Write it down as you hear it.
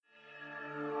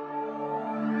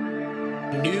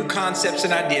New concepts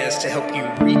and ideas to help you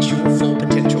reach your full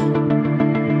potential.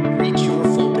 Reach your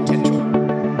full potential.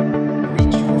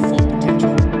 Reach your full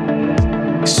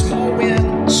potential. Small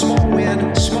win, small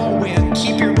win, small win.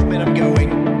 Keep your momentum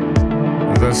going.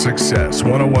 The Success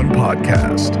 101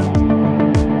 Podcast.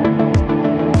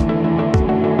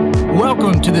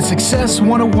 Welcome to the Success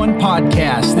 101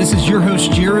 Podcast. This is your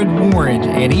host, Jared Warren,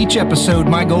 and each episode,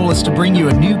 my goal is to bring you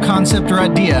a new concept or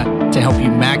idea to help you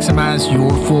maximize your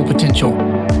full potential.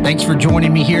 Thanks for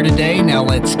joining me here today. Now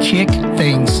let's kick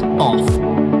things off.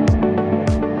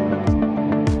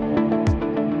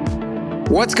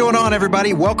 What's going on,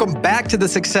 everybody? Welcome back to the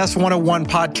Success 101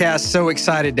 Podcast. So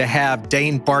excited to have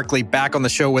Dayne Barkley back on the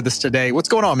show with us today. What's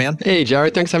going on, man? Hey,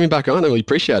 Jared. Thanks for having me back on. I really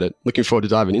appreciate it. Looking forward to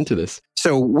diving into this.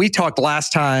 So we talked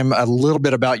last time a little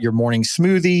bit about your morning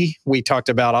smoothie. We talked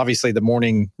about, obviously, the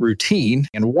morning routine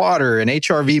and water and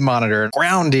HRV monitor and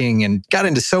grounding and got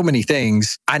into so many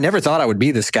things. I never thought I would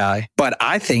be this guy, but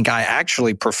I think I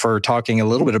actually prefer talking a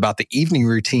little bit about the evening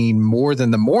routine more than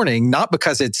the morning, not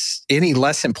because it's any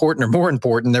less important or more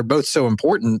important. They're both so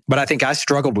important, but I think I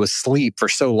struggled with sleep for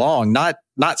so long, not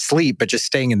sleep, but just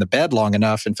staying in the bed long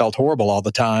enough and felt horrible all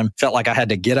the time. Felt like I had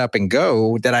to get up and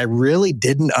go, that I really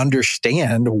didn't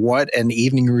understand what an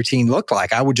evening routine looked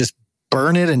like. I would just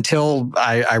burn it until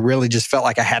I really just felt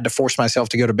like I had to force myself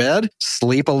to go to bed,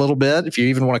 sleep a little bit, if you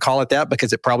even want to call it that,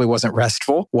 because it probably wasn't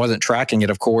restful, wasn't tracking it,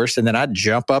 of course. And then I'd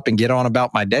jump up and get on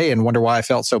about my day and wonder why I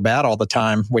felt so bad all the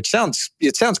time, which sounds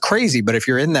crazy, but if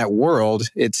you're in that world,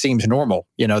 it seems normal,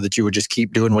 that you would just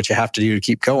keep doing what you have to do to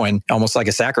keep going, almost like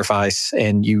a sacrifice.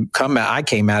 And I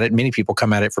came at it, many people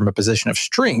come at it from a position of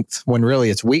strength when really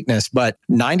it's weakness, but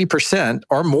 90%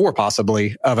 or more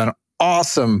possibly of an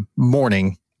awesome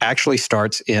morning actually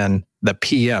starts in the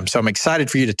PM. So I'm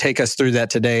excited for you to take us through that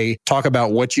today. Talk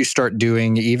about what you start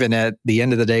doing even at the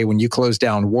end of the day when you close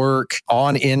down work,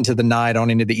 on into the night, on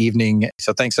into the evening.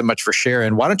 So thanks so much for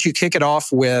sharing. Why don't you kick it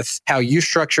off with how you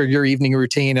structure your evening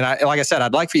routine? And like I said,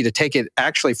 I'd like for you to take it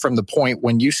actually from the point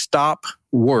when you stop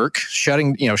work,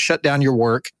 shut down your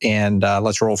work, and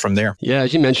let's roll from there. Yeah,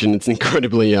 as you mentioned, it's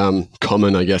incredibly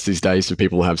common, I guess, these days for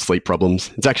people to have sleep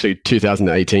problems. It's actually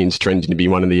 2018 is trending to be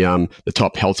one of the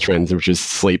top health trends, which is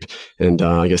sleep and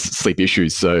I guess sleep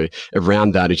issues. So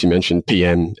around that, as you mentioned,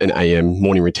 PM and AM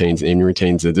morning routines and evening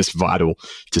routines are just vital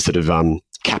to sort of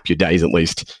cap your days at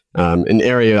least. An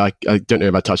area I don't know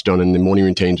if I touched on in the morning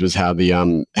routines was how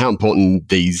important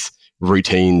these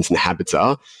routines and habits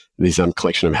are. This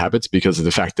collection of habits, because of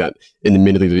the fact that in the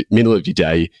middle of your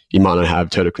day, you might not have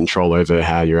total control over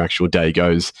how your actual day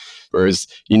goes. Whereas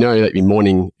that your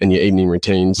morning and your evening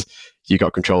routines, you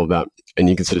got control of that,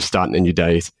 and you can sort of start and end your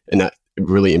days, and that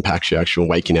really impacts your actual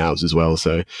waking hours as well.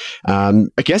 So I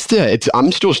guess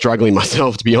I'm still struggling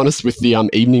myself, to be honest, with the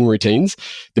evening routines.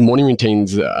 The morning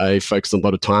routines I focused a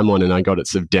lot of time on, and I got it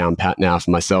sort of down pat now for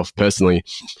myself personally.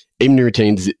 Evening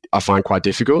routines I find quite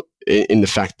difficult in the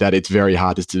fact that it's very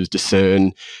hard to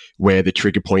discern where the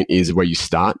trigger point is where you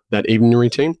start that evening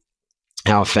routine.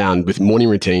 How I found with morning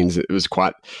routines, it was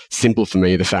quite simple for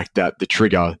me, the fact that the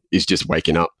trigger is just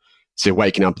waking up. So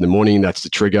waking up in the morning, that's the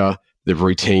trigger. The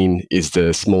routine is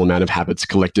the small amount of habits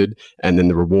collected, and then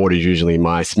the reward is usually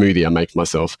my smoothie I make for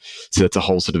myself. So that's a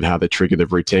whole sort of how they trigger the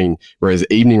routine. Whereas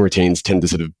evening routines tend to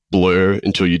sort of blur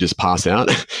until you just pass out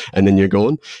and then you're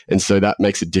gone. And so that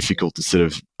makes it difficult to sort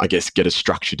of, I guess, get a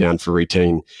structure down for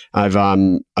routine. I've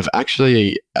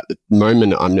actually, at the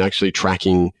moment, I'm actually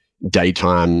tracking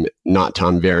daytime,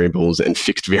 nighttime variables and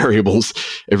fixed variables,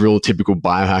 a real typical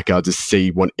biohacker, to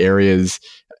see what areas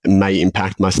may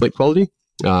impact my sleep quality.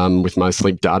 With my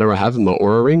sleep data I have in my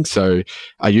Oura Ring. So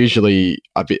for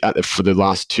the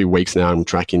last 2 weeks now, I'm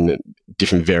tracking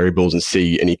different variables and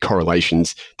see any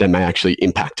correlations that may actually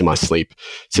impact my sleep.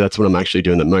 So that's what I'm actually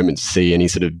doing at the moment, to see any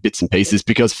sort of bits and pieces,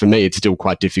 because for me, it's still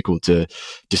quite difficult to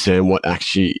discern what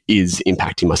actually is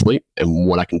impacting my sleep and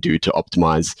what I can do to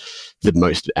optimize the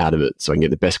most out of it so I can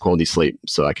get the best quality sleep,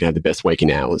 so I can have the best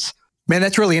waking hours. Man,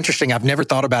 that's really interesting. I've never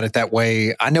thought about it that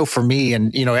way. I know for me,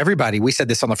 and everybody, we said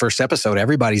this on the first episode,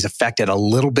 everybody's affected a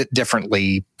little bit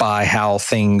differently by how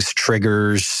things,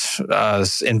 triggers,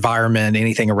 environment,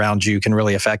 anything around you can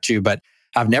really affect you. But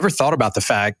I've never thought about the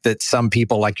fact that some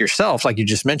people like yourself, like you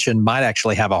just mentioned, might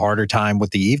actually have a harder time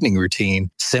with the evening routine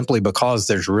simply because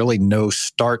there's really no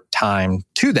start time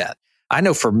to that. I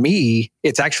know for me,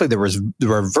 it's actually the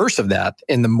reverse of that.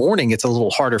 In the morning, it's a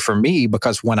little harder for me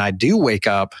because when I do wake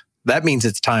up, that means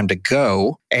it's time to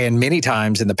go. And many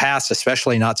times in the past,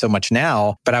 especially not so much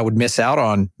now, but I would miss out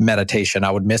on meditation.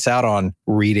 I would miss out on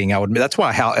reading. That's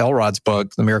why Hal Elrod's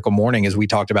book, The Miracle Morning, as we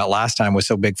talked about last time, was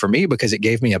so big for me, because it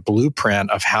gave me a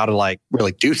blueprint of how to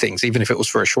really do things, even if it was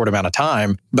for a short amount of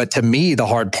time. But to me, the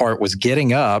hard part was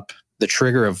getting up, the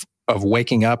trigger of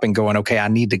waking up and going, okay, I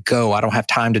need to go. I don't have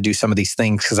time to do some of these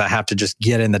things because I have to just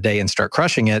get in the day and start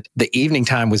crushing it. The evening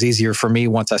time was easier for me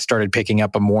once I started picking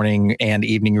up a morning and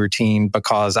evening routine,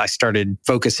 because I started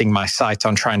focusing my sights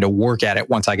on trying to work at it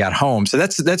once I got home. So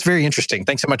that's very interesting.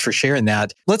 Thanks so much for sharing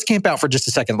that. Let's camp out for just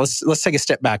a second. Let's take a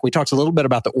step back. We talked a little bit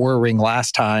about the Oura Ring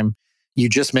last time. You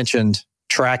just mentioned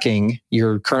tracking.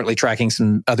 You're currently tracking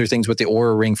some other things with the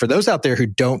Oura Ring. For those out there who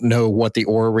don't know what the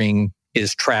Oura Ring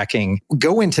is tracking,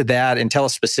 go into that and tell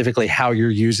us specifically how you're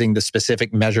using the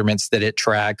specific measurements that it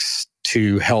tracks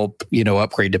to help,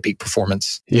 upgrade to peak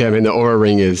performance. Yeah, I mean, the Oura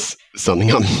Ring is something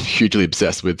I'm hugely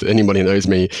obsessed with. Anybody who knows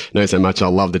me knows how much I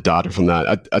love the data from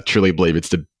that. I truly believe it's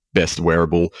the best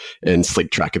wearable and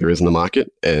sleep tracker there is in the market,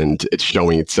 and it's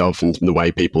showing itself in the way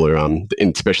people are,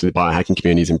 especially the biohacking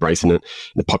community, is embracing it,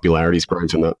 and the popularity is growing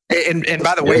from that. And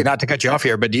by the way, not to cut you off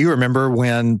here, but do you remember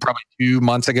when probably 2.5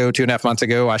 months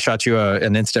ago, I shot you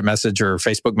an instant message or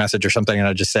Facebook message or something, and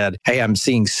I just said, hey, I'm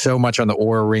seeing so much on the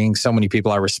Oura Ring. So many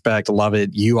people I respect love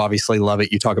it. You obviously love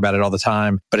it. You talk about it all the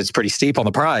time, but it's pretty steep on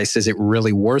the price. Is it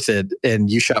really worth it? And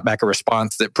you shot back a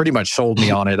response that pretty much sold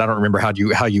me on it. I don't remember how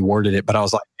you worded it, but I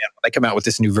was like, man, when they come out with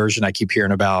this new version I keep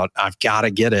hearing about, I've got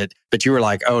to get it. But you were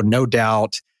like, oh, no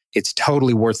doubt. It's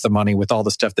totally worth the money with all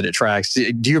the stuff that it tracks.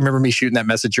 Do you remember me shooting that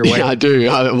message your way? Yeah, I do.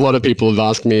 A lot of people have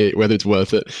asked me whether it's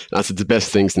worth it. I said it's the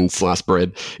best thing since sliced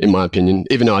bread, in my opinion.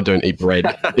 Even though I don't eat bread,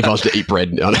 if I was to eat bread,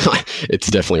 it's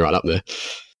definitely right up there.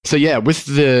 So yeah, with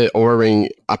the Oura Ring,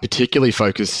 I particularly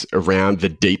focus around the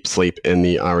deep sleep and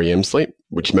the REM sleep,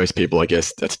 which most people, I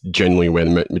guess, that's generally where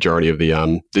the majority of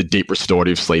the deep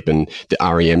restorative sleep and the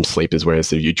REM sleep is where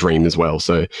you dream as well.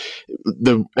 So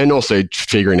and also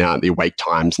figuring out the awake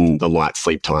times and the light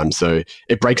sleep times. So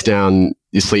it breaks down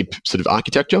your sleep sort of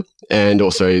architecture, and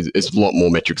also there's a lot more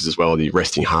metrics as well, the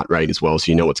resting heart rate as well, so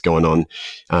you know what's going on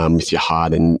with your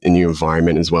heart and your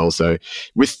environment as well. So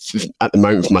at the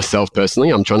moment for myself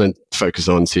personally, I'm trying to focus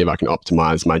on see if I can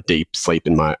optimize my deep sleep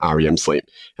and my REM sleep,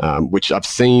 which I've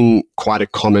seen quite a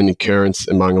common occurrence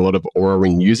among a lot of Oura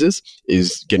Ring users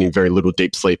is getting very little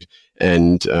deep sleep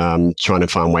and trying to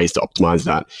find ways to optimize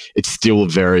that. It's still a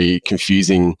very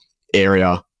confusing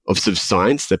area of sort of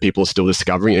science that people are still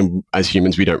discovering. And as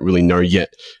humans, we don't really know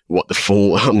yet what the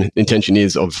full intention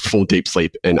is of full deep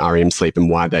sleep and REM sleep and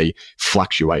why they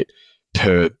fluctuate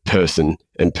per person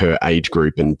and per age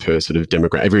group and per sort of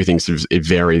demographic. Everything sort of, it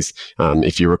varies.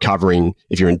 If you're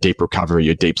in deep recovery,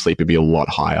 your deep sleep would be a lot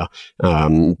higher.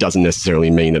 Doesn't necessarily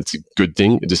mean that it's a good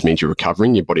thing. It just means you're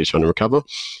recovering, your body's trying to recover.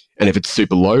 And if it's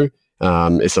super low,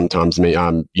 it sometimes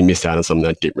means you miss out on some of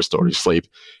that deep restorative sleep.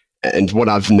 And what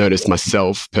I've noticed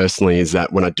myself personally is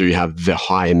that when I do have the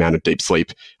high amount of deep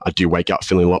sleep, I do wake up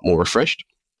feeling a lot more refreshed.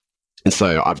 And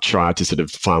so I've tried to sort of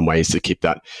find ways to keep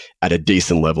that at a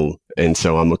decent level. And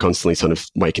so I'm constantly sort of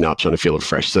waking up trying to feel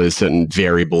refreshed. So there's certain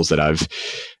variables that I've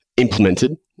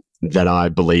implemented that I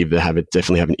believe that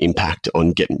definitely have an impact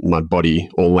on getting my body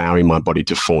or allowing my body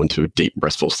to fall into a deep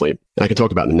restful sleep. And I can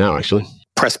talk about them now, actually.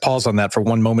 Press pause on that for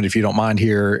one moment, if you don't mind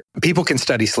here. People can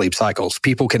study sleep cycles.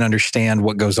 People can understand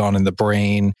what goes on in the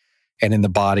brain and in the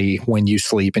body when you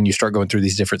sleep and you start going through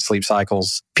these different sleep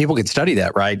cycles. People can study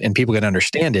that, right? And people can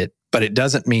understand it, but it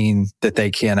doesn't mean that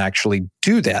they can actually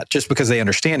do that. Just because they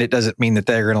understand it doesn't mean that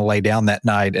they're going to lay down that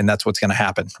night and that's what's going to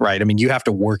happen, right? I mean, you have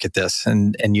to work at this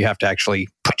and you have to actually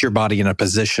put your body in a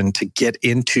position to get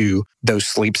into those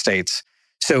sleep states.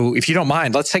 So if you don't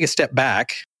mind, let's take a step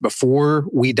back before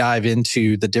we dive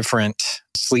into the different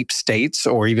sleep states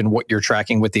or even what you're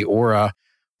tracking with the Oura.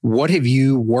 What have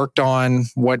you worked on?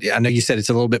 I know you said it's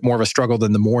a little bit more of a struggle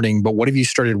than the morning, but what have you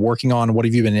started working on? What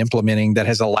have you been implementing that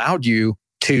has allowed you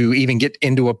to even get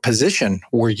into a position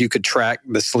where you could track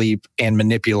the sleep and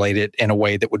manipulate it in a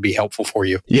way that would be helpful for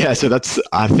you? Yeah, so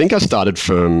I think I started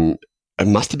from, it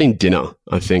must have been dinner,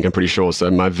 I'm pretty sure.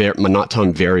 So my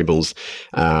nighttime variables,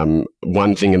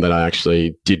 one thing that I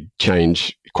actually did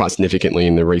change quite significantly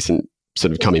in the recent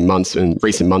months,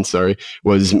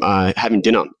 was having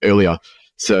dinner earlier.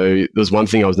 So there was one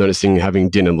thing I was noticing, having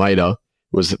dinner later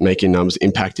was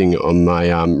impacting on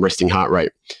my resting heart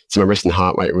rate. So my resting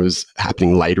heart rate was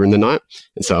happening later in the night.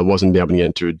 And so I wasn't able to get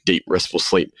into a deep restful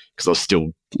sleep because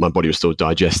my body was still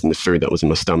digesting the food that was in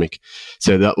my stomach.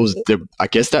 So that was I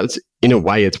guess that's, in a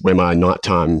way, it's where my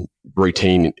nighttime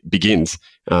routine begins,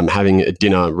 having a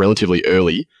dinner relatively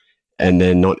early and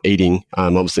then not eating,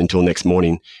 obviously until next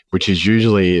morning, which is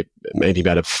usually maybe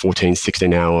about a 14,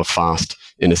 16 hour fast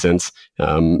in a sense,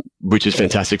 which is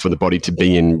fantastic for the body to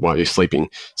be in while you're sleeping.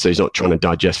 So you're not trying to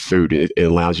digest food. It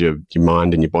allows your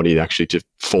mind and your body actually to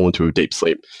fall into a deep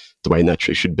sleep the way it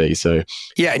naturally should be. So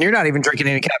yeah, and you're not even drinking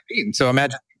any caffeine. So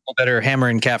imagine people that are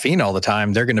hammering caffeine all the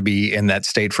time, they're going to be in that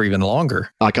state for even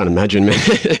longer. I can't imagine, man.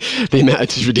 The amount,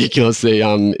 it's just ridiculous.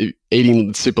 The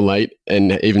eating super late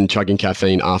and even chugging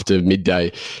caffeine after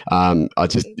midday. I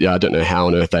don't know how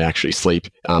on earth they actually sleep.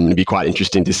 It'd be quite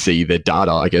interesting to see their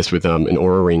data, I guess, with an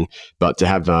Oura ring. But to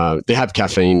have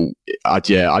caffeine, I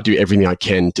do everything I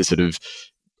can to sort of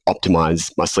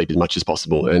optimize my sleep as much as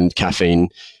possible. And caffeine,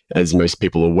 as most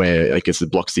people are aware, I guess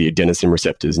it blocks the adenosine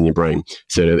receptors in your brain.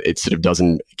 So it sort of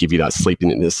doesn't give you that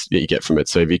sleepiness that you get from it.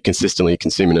 So if you're consistently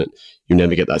consuming it, you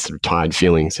never get that sort of tired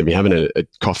feeling. So if you're having a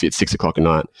coffee at 6 o'clock at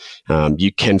night,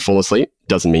 you can fall asleep.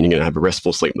 Doesn't mean you're going to have a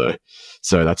restful sleep though.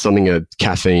 So that's something,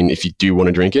 caffeine, if you do want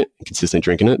to drink it, consistently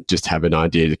drinking it, just have an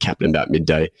idea to cap it about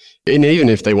midday. And even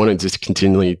if they want to just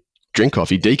continually drink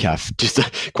coffee, decaf, just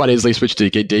quite easily switch to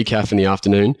get decaf in the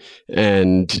afternoon,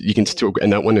 and you can still,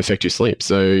 and that won't affect your sleep.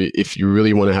 So if you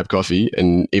really want to have coffee,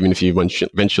 and even if you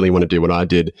eventually want to do what I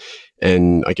did,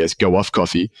 and I guess go off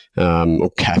coffee, or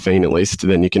caffeine at least,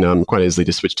 then you can quite easily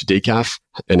just switch to decaf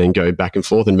and then go back and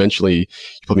forth. And eventually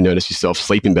you probably notice yourself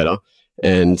sleeping better.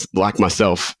 And like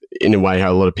myself, in a way,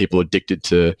 how a lot of people are addicted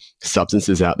to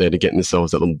substances out there to get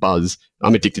themselves that little buzz,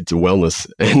 I'm addicted to wellness.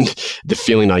 And the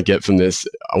feeling I get from this,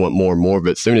 I want more and more of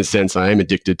it. So in a sense, I am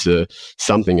addicted to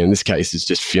something. In this case, it's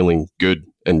just feeling good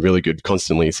and really good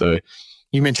constantly. So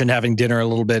you mentioned having dinner a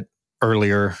little bit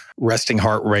earlier, resting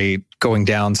heart rate, going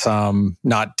down some,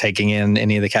 not taking in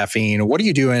any of the caffeine. What are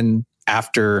you doing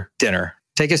after dinner?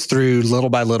 Take us through little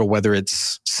by little, whether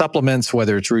it's supplements,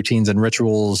 whether it's routines and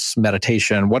rituals,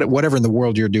 meditation, whatever in the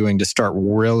world you're doing to start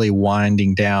really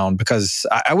winding down. Because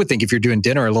I would think if you're doing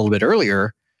dinner a little bit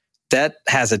earlier, that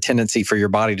has a tendency for your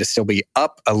body to still be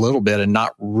up a little bit and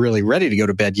not really ready to go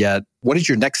to bed yet. What is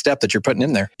your next step that you're putting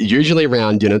in there? Usually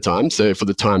around dinner time. So for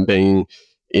the time being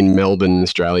in Melbourne,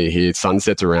 Australia here,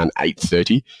 sunsets around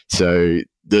 8:30. So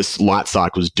this light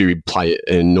cycles do play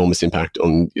an enormous impact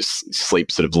on your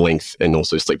sleep sort of length and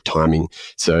also sleep timing.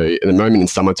 So at the moment in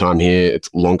summertime here, it's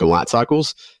longer light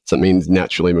cycles. So that means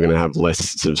naturally we're going to have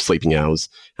less sort of sleeping hours.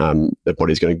 The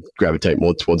body's going to gravitate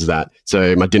more towards that.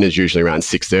 So my dinner is usually around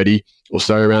 6:30 or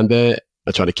so around there.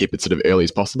 I try to keep it sort of early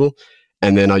as possible.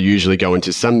 And then I usually go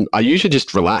into I usually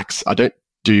just relax. I don't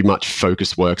do much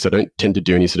focus work. So I don't tend to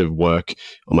do any sort of work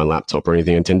on my laptop or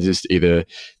anything. I tend to just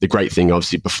the great thing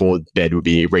obviously before bed would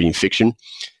be reading fiction.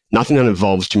 Nothing that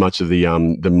involves too much of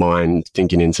the mind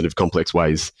thinking in sort of complex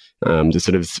ways. Just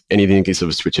sort of anything you can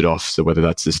sort of switch it off. So whether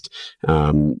that's just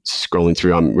scrolling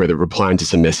through, whether replying to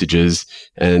some messages,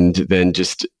 and then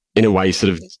just in a way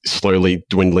sort of slowly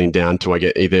dwindling down to I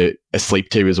get either a sleep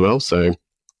tea as well. So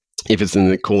if it's in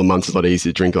the cooler months, it's a lot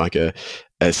easier to drink like a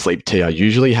sleep tea. I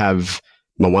usually have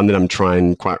my one that I'm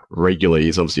trying quite regularly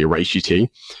is obviously a reishi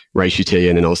tea,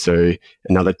 and then also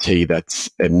another tea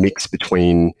that's a mix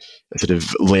between a sort of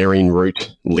valerian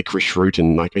root, licorice root,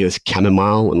 and like I guess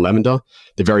chamomile and lavender.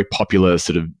 They're very popular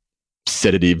sort of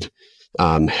sedative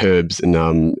herbs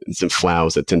and some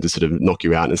flowers that tend to sort of knock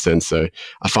you out in a sense. So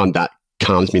I find that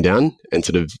calms me down and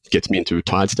sort of gets me into a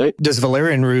tired state. Does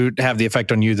valerian root have the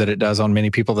effect on you that it does on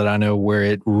many people that I know, where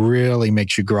it really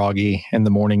makes you groggy in the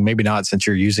morning? Maybe not, since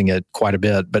you're using it quite a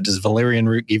bit, but does valerian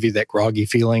root give you that groggy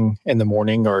feeling in the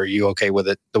morning, or are you okay with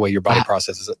it the way your body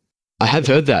processes it? I have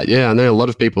heard that. Yeah, I know a lot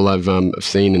of people I've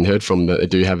seen and heard from that they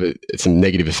do have some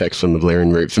negative effects from the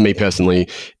valerian root. For me personally,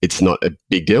 it's not a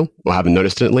big deal, or I haven't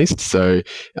noticed it at least. So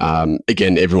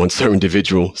again, everyone's so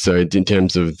individual. So in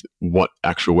terms of what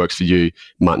actual works for you,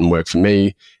 mightn't work for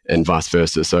me, and vice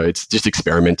versa. So it's just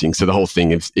experimenting. So the whole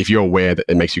thing, if you're aware that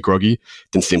it makes you groggy,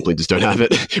 then simply just don't have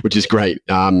it, which is great.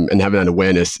 And having that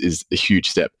awareness is a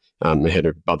huge step ahead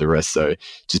of above the rest. So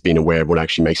just being aware of what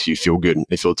actually makes you feel good and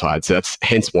feel tired. So that's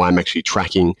hence why I'm actually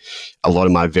tracking a lot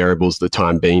of my variables the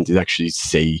time being, to actually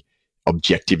see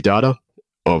objective data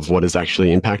of what is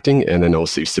actually impacting, and then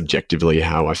also subjectively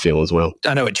how I feel as well.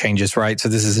 I know it changes, right? So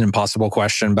this is an impossible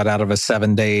question, but out of a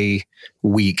 7-day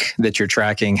week that you're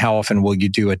tracking, how often will you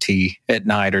do a tea at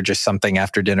night or just something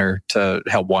after dinner to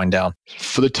help wind down?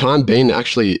 For the time being,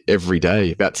 actually every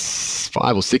day, about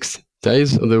 5 or 6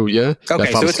 days of the year.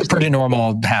 Okay, so it's a pretty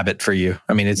normal habit for you.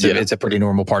 I mean, it's a pretty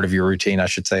normal part of your routine, I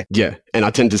should say. Yeah, and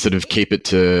I tend to sort of keep it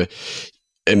to,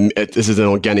 this is an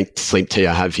organic sleep tea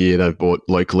I have here that I bought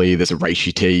locally. There's a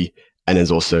reishi tea, And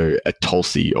there's also a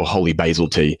Tulsi or holy basil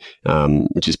tea,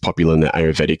 which is popular in the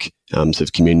Ayurvedic sort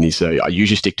of community. So I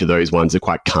usually stick to those ones. They're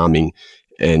quite calming.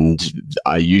 And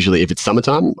I usually, if it's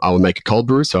summertime, I will make a cold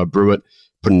brew. So I brew it,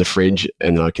 put it in the fridge,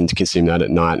 and I can consume that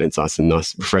at night, and it's nice and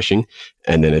refreshing.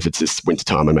 And then if it's this winter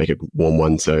time, I make a warm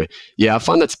one. So yeah, I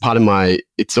find that's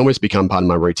it's almost become part of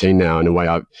my routine now in a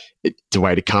way. It's a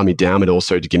way to calm me down, but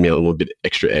also to give me a little bit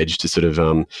extra edge to sort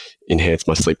of enhance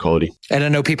my sleep quality. And I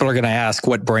know people are going to ask,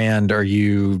 what brand are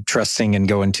you trusting and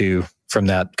going to from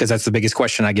that? Because that's the biggest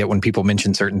question I get when people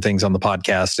mention certain things on the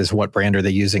podcast is what brand are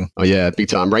they using? Oh yeah, big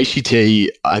time. Reishi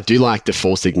tea, I do like the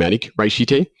Four Sigmatic Reishi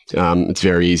tea. It's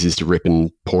very easy to rip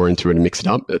and pour into it and mix it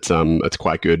up. It's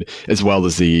quite good, as well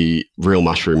as the Real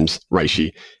Mushrooms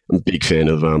Reishi. I'm a big fan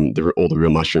of all the Real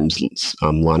Mushrooms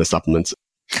line of supplements.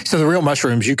 So the Real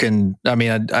Mushrooms, we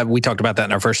talked about that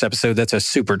in our first episode. That's a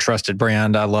super trusted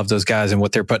brand. I love those guys and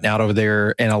what they're putting out over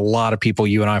there. And a lot of people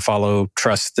you and I follow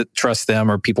trust them,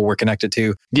 or people we're connected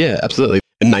to. Yeah, absolutely.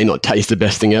 It may not taste the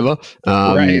best thing ever.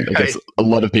 I guess a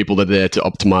lot of people are there to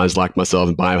optimize, like myself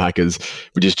and biohackers.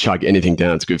 We just chug anything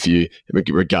down. It's good for you,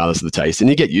 regardless of the taste. And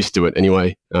you get used to it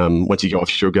anyway. Once you go off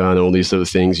sugar and all these sort of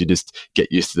things, you just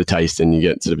get used to the taste and you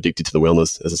get sort of addicted to the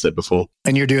wellness, as I said before.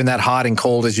 And you're doing that hot and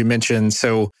cold, as you mentioned.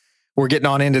 So we're getting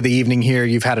on into the evening here.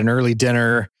 You've had an early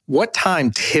dinner. What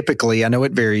time typically, I know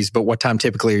it varies, but what time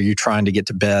typically are you trying to get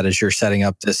to bed as you're setting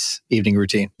up this evening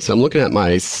routine? So I'm looking at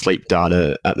my sleep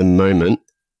data at the moment.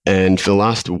 And for the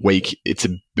last week, it's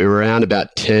around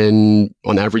about 10,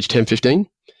 on average, 10, 15.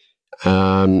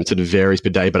 It sort of varies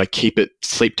per day, but I keep it,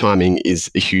 sleep timing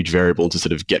is a huge variable to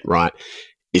sort of get right,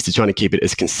 is to try to keep it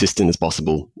as consistent as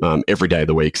possible every day of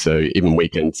the week. So even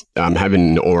weekends,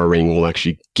 having an Oura Ring will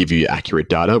actually give you accurate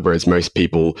data, whereas most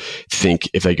people think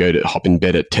if they go to hop in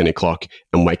bed at 10 o'clock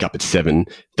and wake up at 7,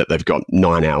 that they've got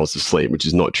 9 hours of sleep, which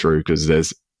is not true, because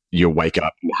there's your wake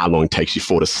up and how long it takes you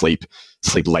for to sleep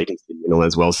latency and all that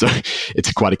as well. So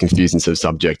it's quite a confusing sort of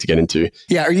subject to get into.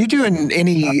 Yeah. Are you doing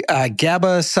any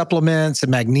GABA supplements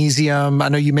and magnesium? I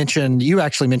know you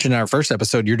actually mentioned in our first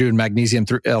episode, you're doing magnesium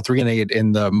L-threonate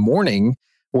in the morning,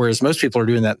 whereas most people are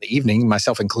doing that in the evening,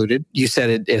 myself included. You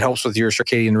said it helps with your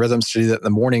circadian rhythms to do that in the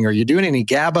morning. Are you doing any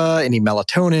GABA, any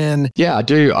melatonin? Yeah, I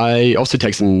do. I also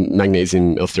take some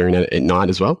magnesium L-threonate at night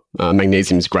as well.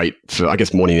 Magnesium is great for, I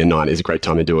guess, morning and night is a great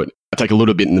time to do it. I take a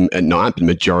little bit at night, but the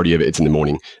majority of it's in the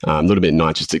morning. A little bit at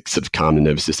night just to sort of calm the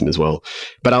nervous system as well.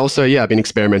 But I also, I've been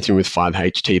experimenting with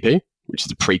 5-HTP, which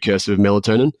is a precursor of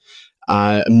melatonin.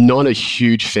 I'm not a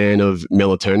huge fan of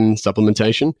melatonin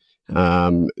supplementation.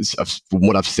 From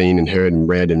what I've seen and heard and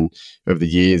read and over the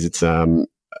years, it's I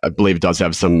believe it does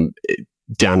have some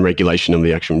down regulation of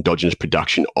the actual endogenous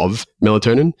production of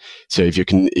melatonin. So if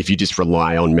you just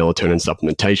rely on melatonin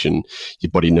supplementation,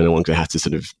 your body no longer has to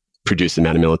sort of produce the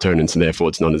amount of melatonin. So therefore,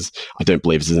 it's not as, I don't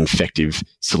believe it's an effective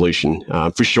solution.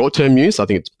 For short-term use, I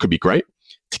think it could be great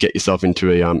to get yourself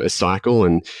into a cycle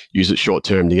and use it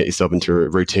short-term to get yourself into a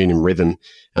routine and rhythm.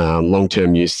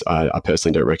 Long-term use, I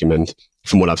personally don't recommend,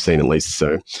 from what I've seen at least.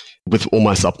 So with all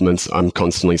my supplements, I'm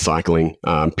constantly cycling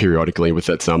periodically with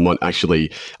it. So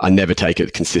I never take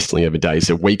it consistently every day.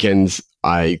 So weekends,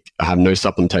 I have no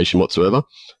supplementation whatsoever.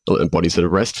 I let the body sort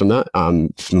of rest from that.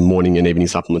 For morning and evening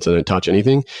supplements, I don't touch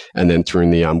anything. And then during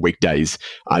the weekdays,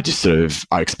 I just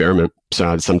I experiment.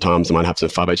 So sometimes I might have some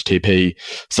 5-HTP.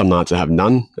 Some nights I have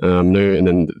none. And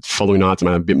then the following nights I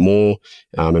might have a bit more,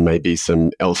 and maybe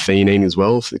some L-theanine as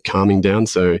well for calming down.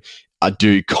 So I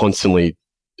do constantly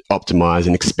optimize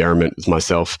and experiment with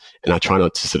myself, and I try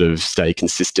not to sort of stay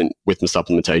consistent with my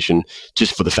supplementation,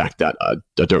 just for the fact that I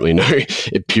don't really know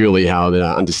it purely how that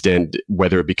I understand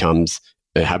whether it becomes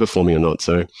a habit forming or not.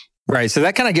 So right, so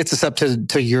that kind of gets us up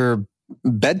to your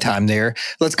bedtime there.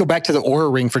 Let's go back to the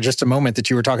Oura Ring for just a moment that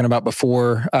you were talking about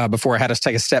before I had us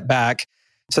take a step back.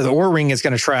 So the Oura Ring is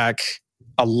going to track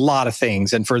a lot of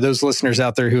things. And for those listeners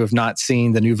out there who have not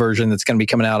seen the new version that's going to be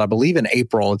coming out, I believe in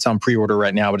April, it's on pre-order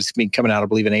right now, but it's going to be coming out, I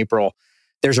believe, in April.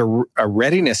 There's a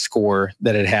readiness score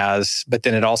that it has, but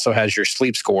then it also has your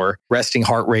sleep score, resting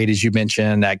heart rate, as you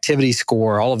mentioned, activity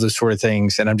score, all of those sort of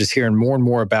things. And I'm just hearing more and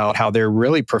more about how they're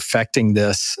really perfecting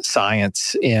this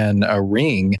science in a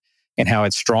ring, and how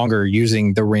it's stronger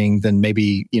using the ring than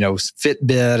maybe,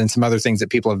 Fitbit and some other things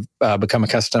that people have become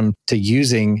accustomed to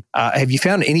using. Have you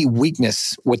found any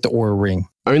weakness with the Oura Ring?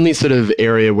 Only sort of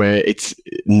area where it's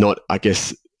not, I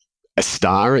guess, a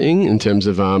starring in terms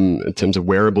of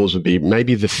wearables would be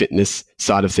maybe the fitness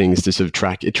side of things to sort of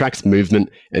track. It tracks movement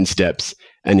and steps,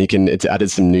 and it's added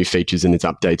some new features in its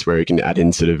updates where you can add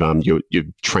in sort of your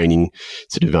training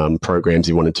sort of programs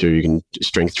you wanted to. You can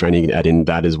strength training, you can add in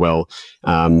that as well.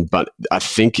 But I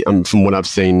think from what I've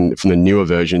seen from the newer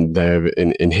version, they're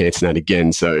enhancing that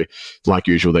again. So like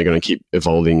usual, they're going to keep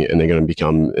evolving and they're going to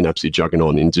become an absolute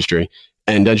juggernaut in the industry.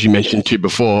 And as you mentioned too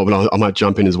before, but I might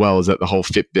jump in as well, is that the whole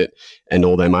Fitbit and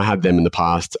all them, I had them in the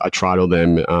past. I tried all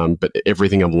them, but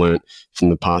everything I've learned from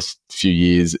the past few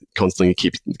years constantly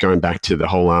keep going back to the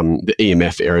whole the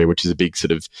EMF area, which is a big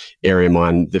sort of area of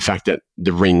mine. The fact that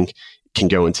the ring can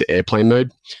go into airplane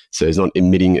mode, so it's not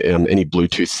emitting any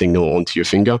Bluetooth signal onto your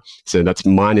finger. So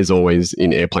mine is always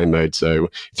in airplane mode. So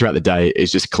throughout the day,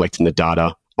 it's just collecting the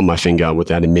data on my finger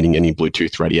without emitting any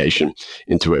Bluetooth radiation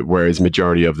into it. Whereas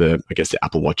majority of the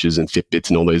Apple Watches and Fitbits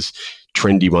and all those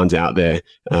trendy ones out there,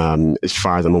 as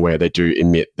far as I'm aware, they do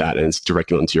emit that and it's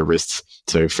directly onto your wrists.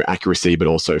 So for accuracy, but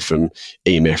also from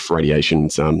EMF radiation,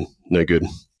 it's no good.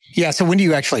 Yeah. So when do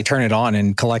you actually turn it on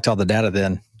and collect all the data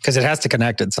then? Because it has to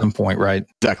connect at some point, right?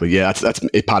 Exactly. Yeah, that's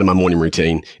part of my morning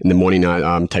routine. In the morning,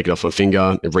 I take it off my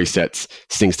finger, it resets,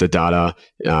 syncs the data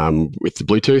with the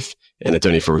Bluetooth, and it's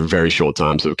only for a very short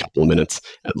time, so a couple of minutes.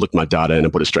 I look at my data and I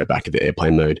put it straight back into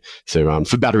airplane mode. So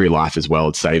for battery life as well,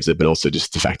 it saves it, but also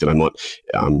just the fact that I'm not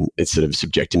it's sort of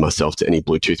subjecting myself to any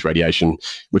Bluetooth radiation,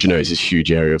 which I know is a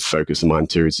huge area of focus of mine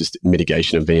too. It's just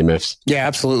mitigation of VMFs. Yeah,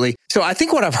 absolutely. So I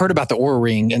think what I've heard about the Oura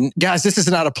Ring, and guys, this is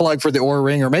not a plug for the Oura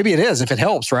Ring, or maybe it is if it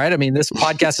helps, right? I mean, this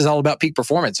podcast is all about peak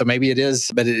performance, so maybe it is,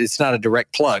 but it's not a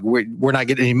direct plug. We're not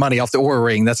getting any money off the Oura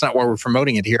Ring. That's not why we're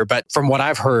promoting it here. But from what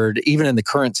I've heard, even in the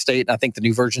current state, and I think the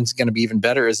new version is going to be even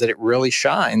better, is that it really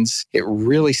shines. It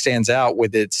really stands out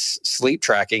with its sleep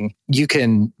tracking. You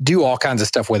can do all kinds of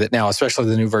stuff with it now, especially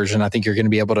the new version. I think you're going to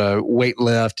be able to weight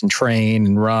lift and train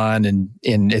and run, and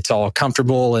it's all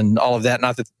comfortable and all of that.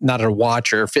 Not a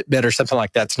watch or a Fitbit or something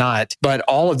like that's not, but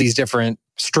all of these different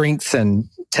strengths and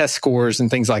test scores and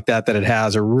things like that it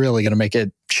has are really going to make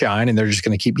it shine, and they're just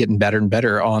going to keep getting better and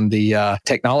better on the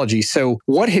technology. So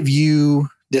what have you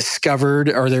discovered?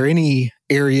 Are there any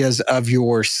areas of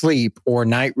your sleep or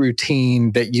night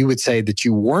routine that you would say that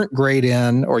you weren't great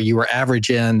in or you were average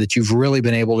in, that you've really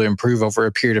been able to improve over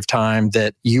a period of time,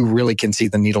 that you really can see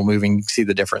the needle moving, see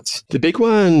the difference? The big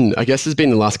one, I guess, has been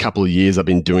the last couple of years I've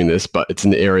been doing this, but it's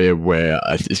an area where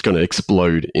it's going to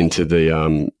explode into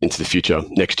the future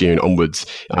next year and onwards.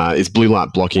 Is blue light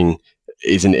blocking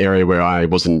is an area where I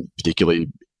wasn't particularly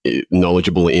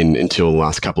knowledgeable in until the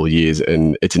last couple of years,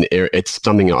 and it's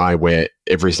something I wear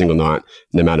every single night,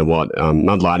 no matter what.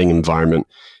 My lighting environment,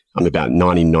 I'm about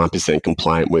 99%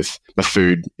 compliant with. My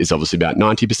food is obviously about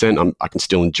 90%. I can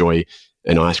still enjoy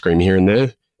an ice cream here and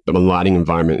there, but my lighting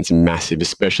environment is massive,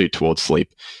 especially towards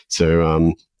sleep.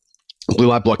 So blue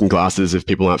light blocking glasses, if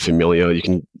people aren't familiar, you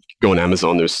can go on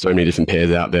Amazon. There's so many different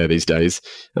pairs out there these days.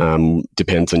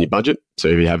 Depends on your budget. So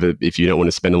if you don't want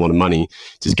to spend a lot of money,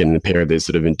 just getting a pair of these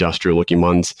sort of industrial looking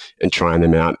ones and trying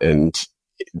them out. And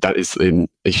that is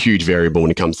a huge variable when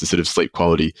it comes to sort of sleep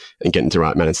quality and getting the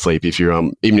right amount of sleep. If you're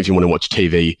even if you want to watch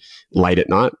TV late at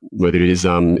night, whether it is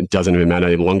it doesn't even matter,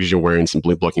 as long as you're wearing some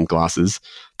blue blocking glasses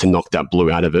to knock that blue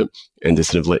out of it and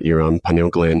just sort of let your pineal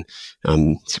gland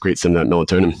secrete some of that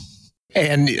melatonin.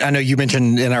 And I know you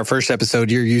mentioned in our first episode,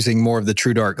 you're using more of the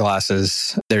True Dark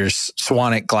glasses. There's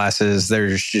Swannick glasses.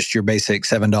 There's just your basic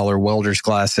 $7 welder's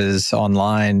glasses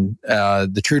online.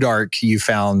 The True Dark you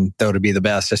found, though, to be the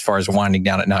best as far as winding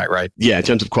down at night, right? Yeah, in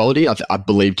terms of quality, I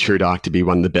believe True Dark to be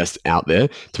one of the best out there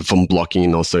from blocking,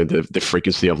 and also the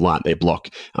frequency of light they block,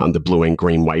 the blue and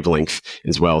green wavelength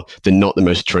as well. They're not the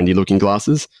most trendy looking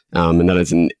glasses, and that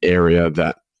is an area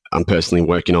that I'm personally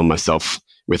working on myself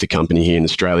with a company here in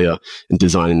Australia and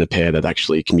designing the pair that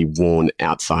actually can be worn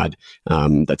outside,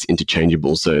 that's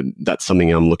interchangeable. So that's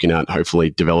something I'm looking at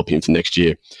hopefully developing for next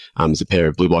year, is a pair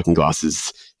of blue blocking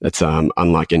glasses that's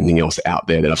unlike anything else out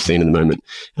there that I've seen in the moment.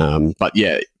 But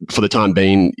yeah, for the time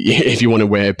being, if you want to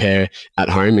wear a pair at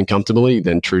home and comfortably,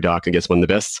 then True Dark, I guess, one of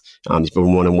the best. If you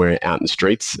want to wear it out in the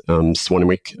streets,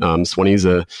 Swannies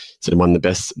are sort of one of the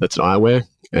best that's I wear.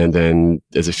 And then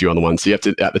there's a few other ones. So you have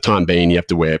to, at the time being, you have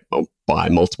to buy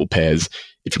multiple pairs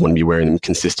if you want to be wearing them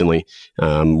consistently.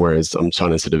 Whereas I'm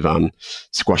trying to sort of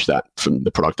squash that from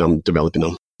the product I'm developing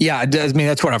on. Yeah, I mean,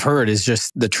 that's what I've heard is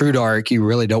just the True Dark. You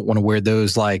really don't want to wear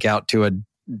those like out to a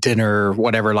dinner or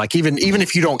whatever. Like even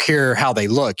if you don't care how they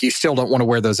look, you still don't want to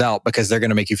wear those out because they're going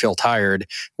to make you feel tired.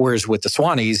 Whereas with the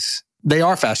Swannies, they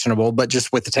are fashionable, but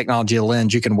just with the technology of the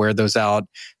lens, you can wear those out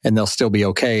and they'll still be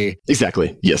okay.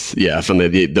 Exactly. Yes. Yeah. From the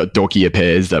dorkier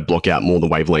pairs that block out more the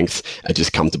wavelengths are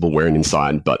just comfortable wearing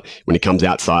inside. But when it comes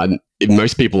outside,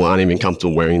 most people aren't even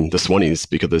comfortable wearing the Swannies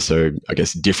because they're so, I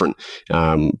guess, different.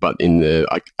 But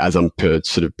as I'm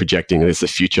sort of projecting, the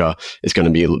future is going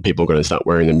to be people are going to start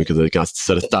wearing them because they're going to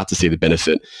sort of start to see the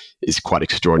benefit is quite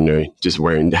extraordinary. Just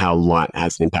wearing how light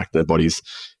has an impact on their bodies.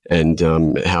 And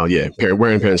how,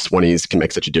 wearing a pair of Swannies can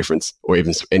make such a difference, or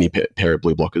even any pair of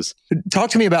blue blockers. Talk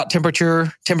to me about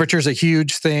temperature. Temperature is a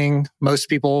huge thing. Most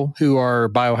people who are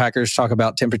biohackers talk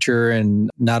about temperature, and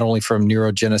not only from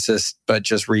neurogenesis, but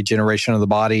just regeneration of the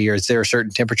body. Or is there a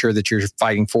certain temperature that you're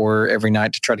fighting for every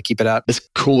night to try to keep it up? As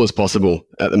cool as possible.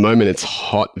 At the moment, it's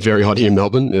hot, very hot here in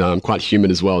Melbourne. Quite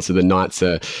humid as well. So the nights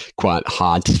are quite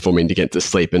hard for me to get to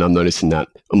sleep. And I'm noticing that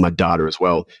on my data as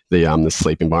well, the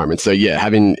sleep environment. So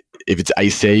if it's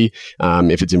AC,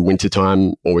 if it's in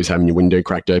wintertime, always having your window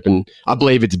cracked open. I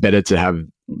believe it's better to have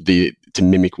to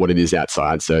mimic what it is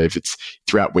outside. So if it's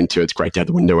throughout winter, it's great to have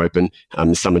the window open.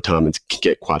 In summertime, it can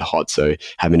get quite hot. So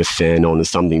having a fan on is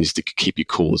something just to keep you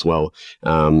cool as well.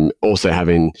 Also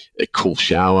having a cold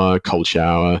shower,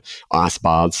 ice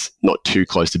baths, not too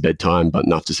close to bedtime, but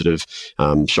enough to sort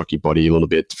of shock your body a little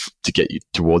bit to get you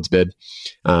towards bed.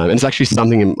 And it's actually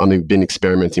something I've been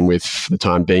experimenting with for the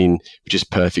time being, which is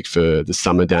perfect for the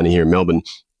summer down here in Melbourne.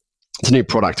 It's a new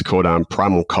product called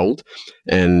Primal Cold,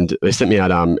 and they sent me out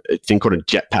a thing called a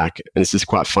jetpack, and this is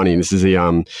quite funny. This is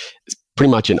it's pretty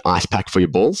much an ice pack for your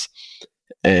balls,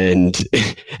 and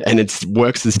it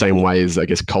works the same way as, I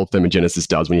guess, cold thermogenesis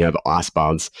does when you have ice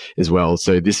baths as well.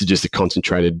 So this is just a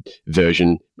concentrated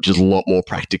version, which is a lot more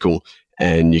practical.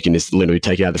 And you can just literally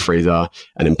take it out of the freezer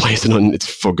and then place it on, it's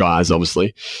for guys,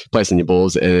 obviously, place it on your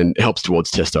balls, and it helps towards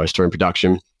testosterone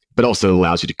production, but also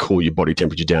allows you to cool your body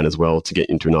temperature down as well to get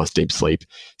into a nice deep sleep.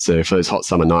 So for those hot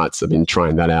summer nights, I've been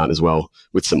trying that out as well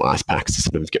with some ice packs to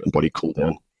sort of get my body cooled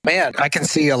down. Man, I can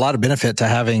see a lot of benefit to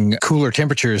having cooler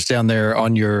temperatures down there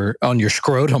on your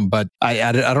scrotum, but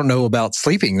I don't know about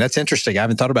sleeping. That's interesting. I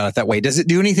haven't thought about it that way. Does it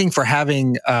do anything for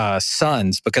having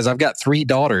sons? Because I've got 3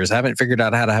 daughters. I haven't figured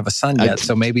out how to have a son yet,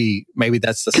 so maybe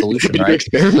that's the solution, right?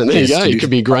 Experiment. There you go. It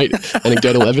could be great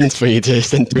anecdotal evidence for you to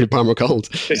send through to Primal Cold.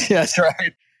 Yeah, that's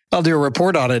right. I'll do a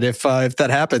report on it if that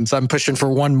happens. I'm pushing for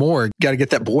one more. Got to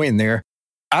get that boy in there.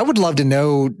 I would love to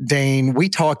know, Dayne, we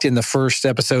talked in the first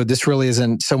episode, this really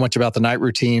isn't so much about the night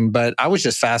routine, but I was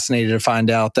just fascinated to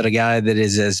find out that a guy that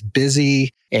is as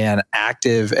busy and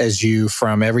active as you,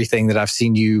 from everything that I've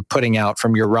seen you putting out,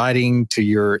 from your writing to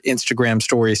your Instagram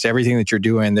stories to everything that you're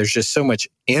doing, there's just so much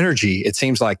energy, it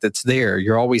seems like, that's there.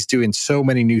 You're always doing so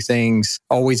many new things,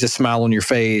 always a smile on your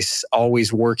face,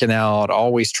 always working out,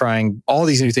 always trying all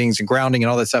these new things and grounding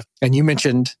and all that stuff. And you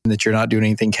mentioned that you're not doing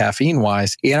anything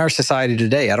caffeine-wise. In our society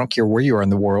today, I don't care where you are in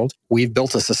the world, we've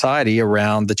built a society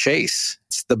around the chase.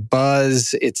 It's the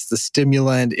buzz, it's the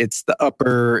stimulant, it's the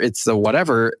upper, it's the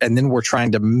whatever. And then we're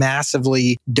trying to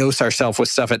massively dose ourselves with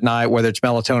stuff at night, whether it's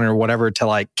melatonin or whatever, to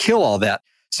like kill all that.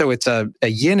 So it's a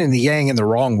yin and the yang in the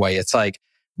wrong way. It's like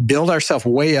build ourselves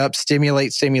way up,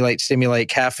 stimulate,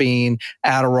 caffeine,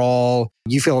 Adderall,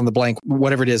 you fill in the blank,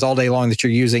 whatever it is all day long that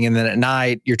you're using. And then at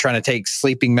night, you're trying to take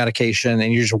sleeping medication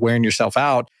and you're just wearing yourself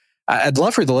out. I'd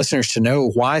love for the listeners to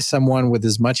know why someone with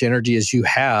as much energy as you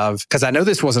have, because I know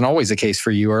this wasn't always the case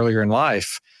for you earlier in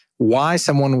life, why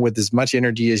someone with as much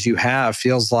energy as you have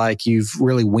feels like you've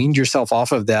really weaned yourself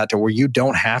off of that to where you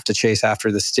don't have to chase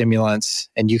after the stimulants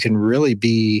and you can really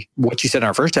be what you said in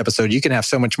our first episode, you can have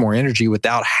so much more energy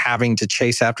without having to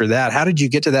chase after that. How did you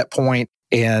get to that point?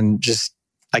 And just,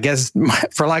 I guess,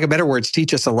 for lack of better words,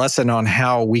 teach us a lesson on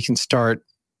how we can start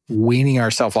weaning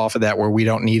ourselves off of that where we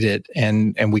don't need it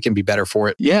and we can be better for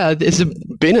it. Yeah, it's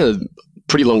been a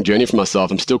pretty long journey for myself.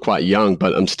 I'm still quite young,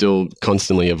 but I'm still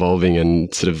constantly evolving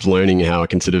and sort of learning how I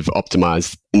can sort of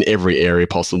optimize in every area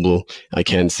possible I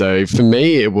can. So for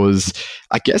me, it was,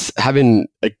 I guess, having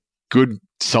a good,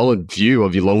 solid view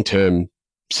of your long-term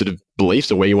sort of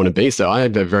beliefs or where you want to be. So I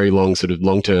have a very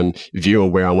long-term view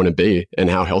of where I want to be and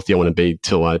how healthy I want to be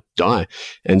till I die.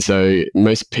 And so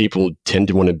most people tend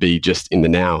to want to be just in the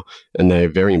now, and they're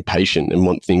very impatient and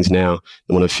want things now.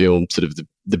 They want to feel sort of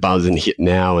the buzz and hit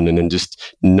now, and then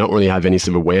just not really have any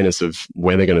sort of awareness of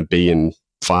where they're going to be in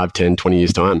 5, 10, 20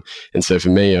 years time. And so for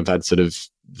me, I've had sort of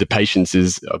the patience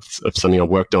is of something I've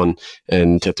worked on,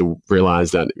 and have to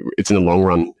realize that it's in the long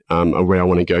run of where I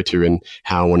want to go to and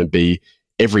how I want to be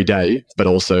every day, but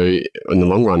also in the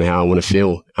long run, how I want to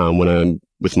feel when I'm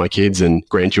with my kids and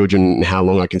grandchildren, and how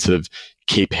long I can sort of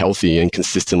keep healthy and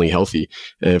consistently healthy.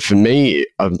 For me,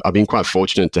 I've been quite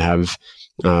fortunate to have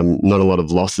Not a lot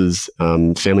of losses,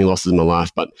 family losses in my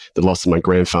life, but the loss of my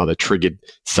grandfather triggered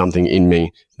something in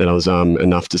me that I was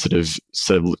enough to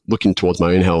sort of looking towards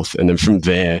my own health. And then from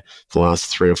there, for the last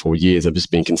 3 or 4 years, I've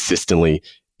just been consistently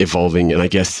evolving. And I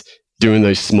guess doing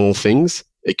those small things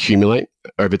accumulate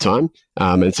over time.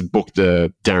 And it's a book,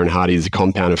 the Darren Hardy's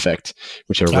Compound Effect,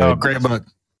 which I read. Oh, great book.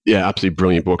 Yeah, absolutely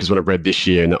brilliant book is what I read this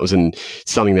year. And that was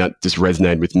something that just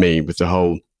resonated with me, with the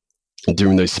whole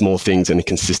doing those small things and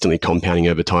consistently compounding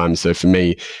over time. So for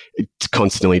me, it's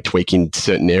constantly tweaking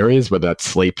certain areas, whether that's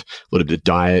sleep, a little bit of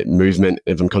diet, movement.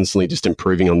 If I'm constantly just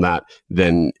improving on that,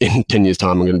 then in 10 years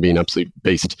time, I'm going to be an absolute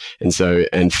beast.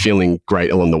 And feeling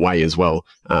great along the way as well.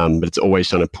 But it's always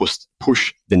trying to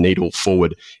push the needle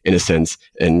forward in a sense,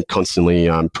 and constantly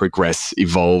progress,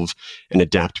 evolve, and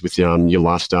adapt with your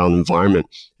lifestyle and environment.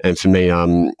 And for me,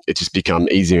 it's just become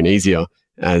easier and easier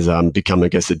as become, I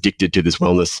guess, addicted to this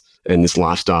wellness and this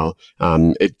lifestyle.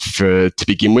 To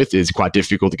begin with, is quite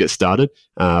difficult to get started.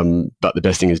 But the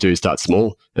best thing is to start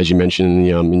small, as you mentioned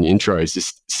in the intro. It's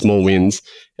just small wins,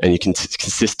 and you can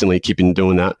consistently keep in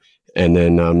doing that, and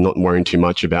then not worrying too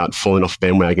much about falling off the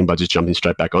bandwagon, but just jumping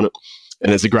straight back on it. And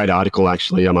there's a great article,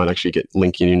 actually, I might actually get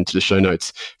linking into the show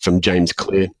notes, from James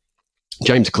Clear.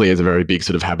 James Clear is a very big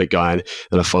sort of habit guide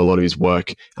that I follow a lot of his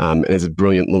work. And there's a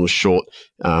brilliant little short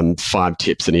 5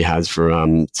 tips that he has for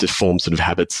to form sort of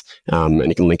habits. And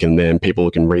you can link in there and people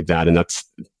can read that. And that's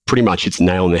pretty much, it's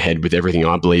nail on the head with everything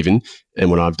I believe in and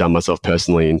what I've done myself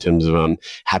personally in terms of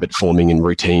habit forming and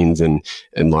routines and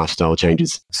lifestyle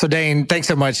changes. So Dayne, thanks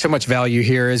so much. So much value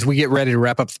here. As we get ready to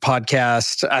wrap up the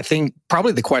podcast, I think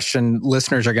probably the question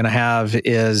listeners are going to have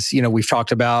is, we've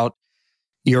talked about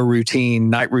your routine,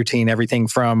 night routine, everything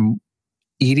from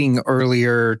eating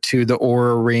earlier to the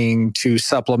Oura Ring to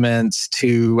supplements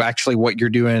to actually what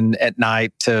you're doing at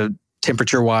night to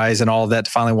temperature wise and all of that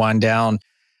to finally wind down.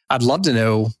 I'd love to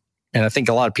know, and I think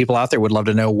a lot of people out there would love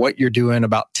to know, what you're doing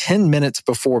about 10 minutes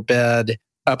before bed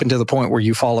up until the point where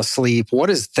you fall asleep. What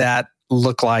does that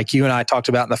look like? You and I talked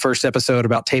about in the first episode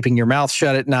about taping your mouth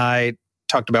shut at night,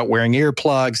 talked about wearing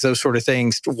earplugs, those sort of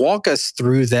things. Walk us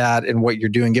through that and what you're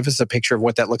doing. Give us a picture of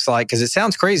what that looks like, because it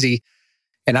sounds crazy.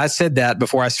 And I said that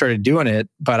before I started doing it,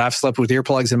 but I've slept with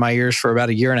earplugs in my ears for about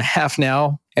 1.5 years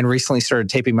now, and recently started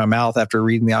taping my mouth after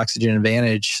reading The Oxygen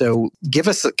Advantage. So give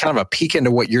us kind of a peek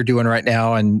into what you're doing right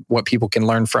now and what people can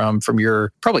learn from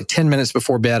your probably 10 minutes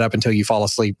before bed up until you fall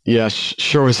asleep. Yeah,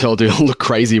 sure as hell do. I look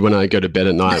crazy when I go to bed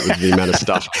at night with the amount of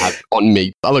stuff I have on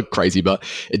me. I look crazy, but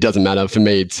it doesn't matter. For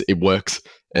me, it works.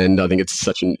 And I think it's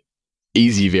such an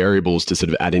easy variables to sort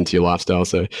of add into your lifestyle.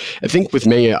 So I think with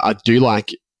me, I do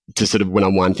like to sort of, when I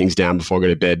wind things down before I go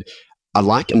to bed, I'm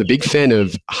a big fan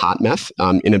of heart math,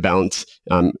 inner balance,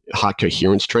 heart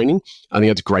coherence training. I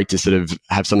think it's great to sort of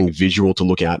have something visual to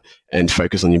look at and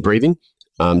focus on your breathing.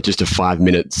 Just a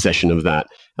 5-minute session of that.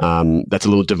 That's a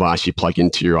little device you plug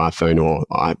into your iPhone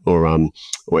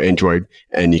or Android,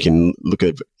 and you can look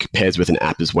at, compares with an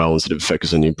app as well and sort of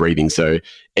focus on your breathing. So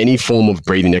any form of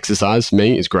breathing exercise for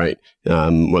me is great,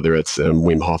 whether it's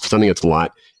Wim Hof, something that's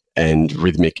light and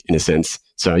rhythmic in a sense.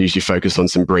 So I usually focus on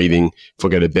some breathing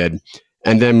before I go to bed.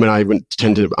 And then when I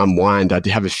tend to unwind, I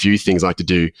have a few things I like to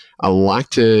do. I like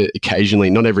to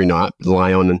occasionally, not every night,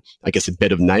 lie on, I guess, a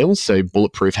bed of nails. So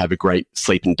Bulletproof have a great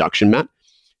sleep induction mat,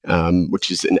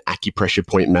 which is an acupressure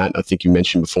point mat. I think you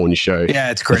mentioned before in your show. Yeah,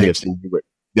 it's great.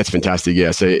 That's fantastic.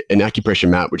 Yeah. So an acupressure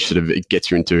mat, which sort of it gets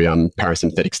you into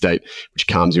parasympathetic state, which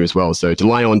calms you as well. So to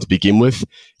lie on to begin with,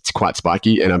 it's quite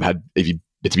spiky. And I've had,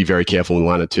 to be very careful in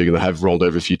line it too, because I have rolled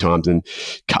over a few times and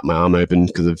cut my arm open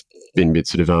because I've been a bit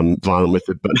sort of violent with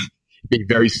it, but be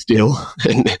very still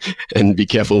and be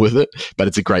careful with it. But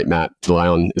it's a great mat to lie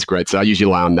on. It's great. So I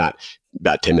usually lie on that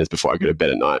about 10 minutes before I go to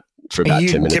bed at night for about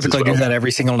 10 minutes. You typically do that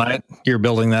every single night? You're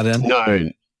building that in?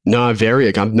 No, I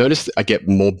vary. I've noticed I get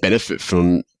more benefit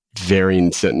from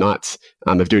varying certain nights.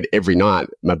 If I do it every night,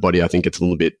 my body, I think, gets a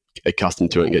little bit accustomed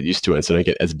to it and get used to it, so I don't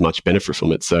get as much benefit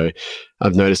from it. So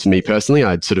I've noticed for me personally,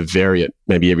 I'd sort of vary it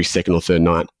maybe every second or third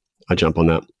night. I jump on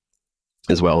that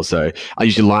as well. So I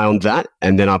usually lie on that,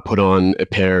 and then I put on a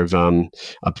pair of I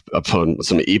put on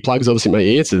some earplugs obviously in my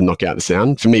ears to knock out the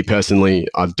sound. For me personally,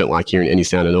 I don't like hearing any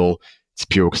sound at all. It's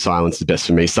pure silence is best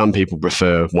for me. Some people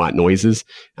prefer white noises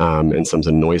and some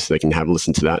sort of noise, so they can have a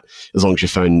listen to that as long as your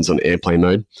phone's on airplane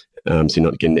mode. So you're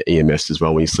not getting the EMFs as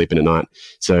well when you're sleeping at night.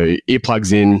 So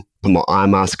earplugs in, put my eye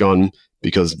mask on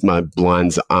because my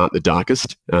blinds aren't the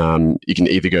darkest. You can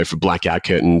either go for blackout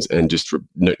curtains and just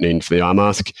no need for the eye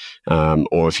mask,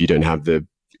 or if you don't have the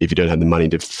money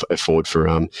to afford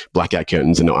for blackout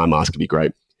curtains, and the eye mask would be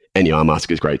great. Any eye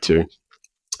mask is great too.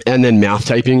 And then mouth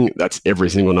taping, that's every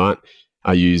single night.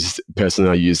 I use the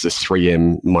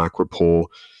 3M micropore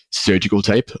surgical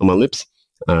tape on my lips.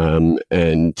 And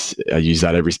I use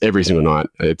that every single night.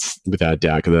 It's without a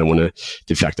doubt, because I don't want to,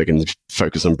 de facto, I can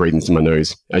focus on breathing through my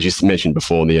nose. As you mentioned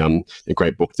before, the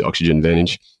great book, The Oxygen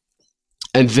Advantage.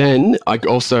 And then I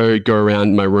also go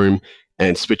around my room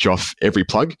and switch off every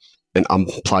plug and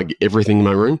unplug everything in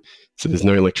my room. So there's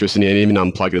no electricity, and even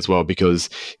unplug it as well, because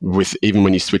even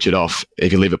when you switch it off,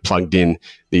 if you leave it plugged in,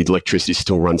 the electricity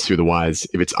still runs through the wires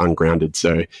if it's ungrounded.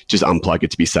 So just unplug it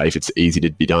to be safe. It's easy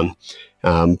to be done.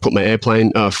 Put my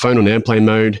phone on airplane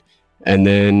mode, and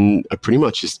then I pretty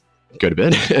much just go to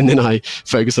bed. And then I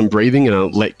focus on breathing and I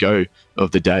let go of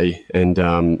the day. And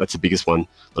that's the biggest one.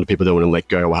 A lot of people don't want to let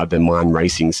go or have their mind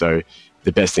racing. So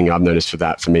the best thing I've noticed for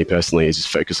that, for me personally, is just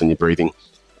focus on your breathing.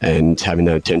 And having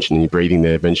that attention in your breathing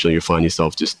there, eventually you'll find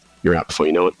yourself you're out before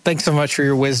you know it. Thanks so much for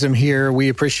your wisdom here. We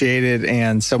appreciate it,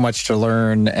 and so much to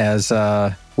learn as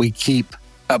we keep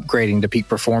upgrading to peak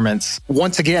performance.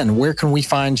 Once again, where can we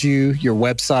find you, your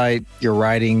website, your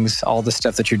writings, all the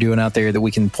stuff that you're doing out there that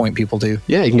we can point people to?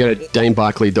 Yeah, you can go to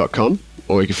DayneBarkley.com,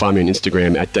 or you can find me on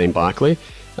Instagram at Dayne Barkley.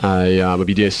 I will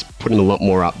be just putting a lot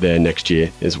more up there next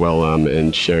year as well,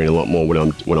 and sharing a lot more what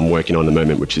I'm working on at the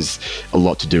moment, which is a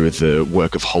lot to do with the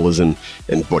work of holism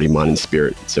and body, mind, and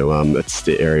spirit. So that's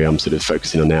the area I'm sort of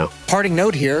focusing on now. Parting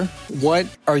note here, what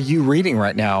are you reading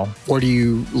right now? What are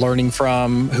you learning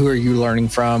from? Who are you learning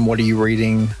from? What are you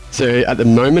reading? So at the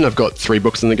moment, I've got 3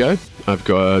 books on the go. I've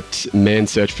got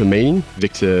Man's Search for Meaning,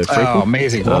 Victor Frankl. Oh,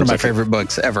 amazing. One of my favorite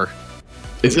books ever.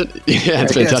 Is it? Yeah,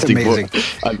 it's a fantastic book.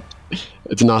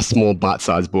 It's a nice, small,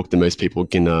 bite-sized book that most people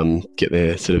can get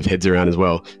their sort of heads around as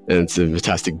well. And it's a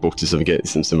fantastic book to sort of get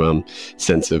some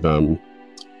sense of, I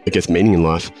guess, meaning in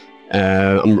life.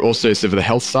 I'm also, so for the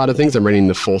health side of things, I'm reading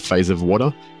The Fourth Phase of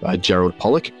Water by Gerald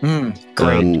Pollack.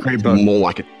 Great book. More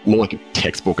like a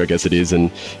textbook, I guess it is,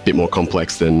 and a bit more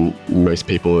complex than most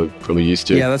people are probably used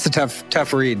to. Yeah, that's a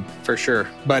tough read for sure,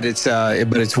 but it's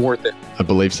worth it. I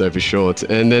believe so, for sure.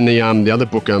 And then the other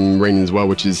book I'm reading as well,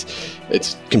 which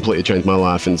it's completely changed my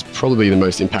life, and it's probably the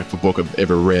most impactful book I've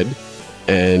ever read.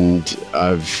 And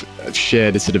I've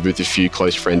shared it sort of with a few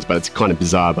close friends, but it's kind of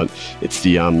bizarre. But it's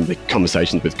the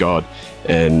Conversations with God,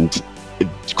 and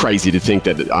it's crazy to think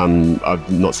that I'm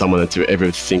not someone to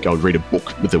ever think I would read a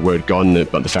book with the word God in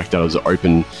it. But the fact that I was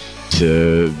open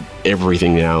to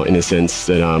everything now, in a sense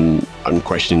that I'm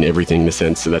questioning everything in a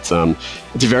sense. So that's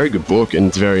it's a very good book, and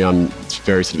it's very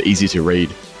sort of easy to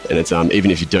read. And it's even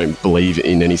if you don't believe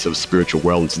in any sort of spiritual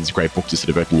world, it's a great book to sort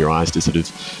of open your eyes to sort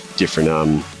of different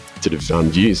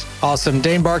views. Awesome.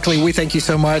 Dayne Barkley, we thank you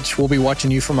so much. We'll be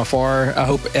watching you from afar. I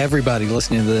hope everybody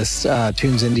listening to this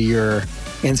tunes into your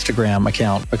Instagram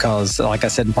account, because like I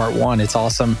said in part 1, it's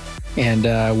awesome, and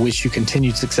wish you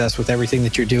continued success with everything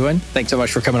that you're doing. Thanks so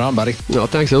much for coming on, buddy. No,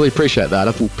 thanks. I really appreciate that.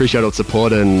 I appreciate all the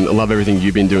support, and I love everything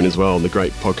you've been doing as well. The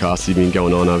great podcasts you've been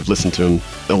going on. I've listened to them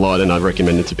a lot, and I've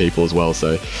recommended to people as well.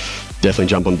 So definitely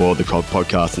jump on board the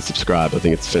podcast and subscribe. I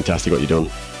think it's fantastic what you're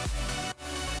doing.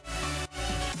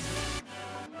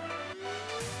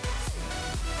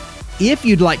 If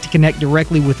you'd like to connect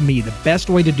directly with me, the best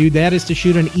way to do that is to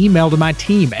shoot an email to my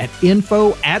team at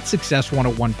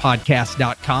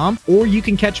info@success101podcast.com, or you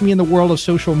can catch me in the world of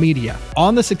social media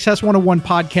on the Success 101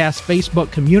 Podcast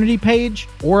Facebook community page,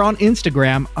 or on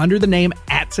Instagram under the name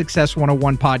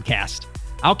 @Success101 Podcast.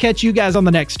 I'll catch you guys on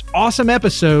the next awesome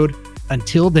episode.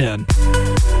 Until then.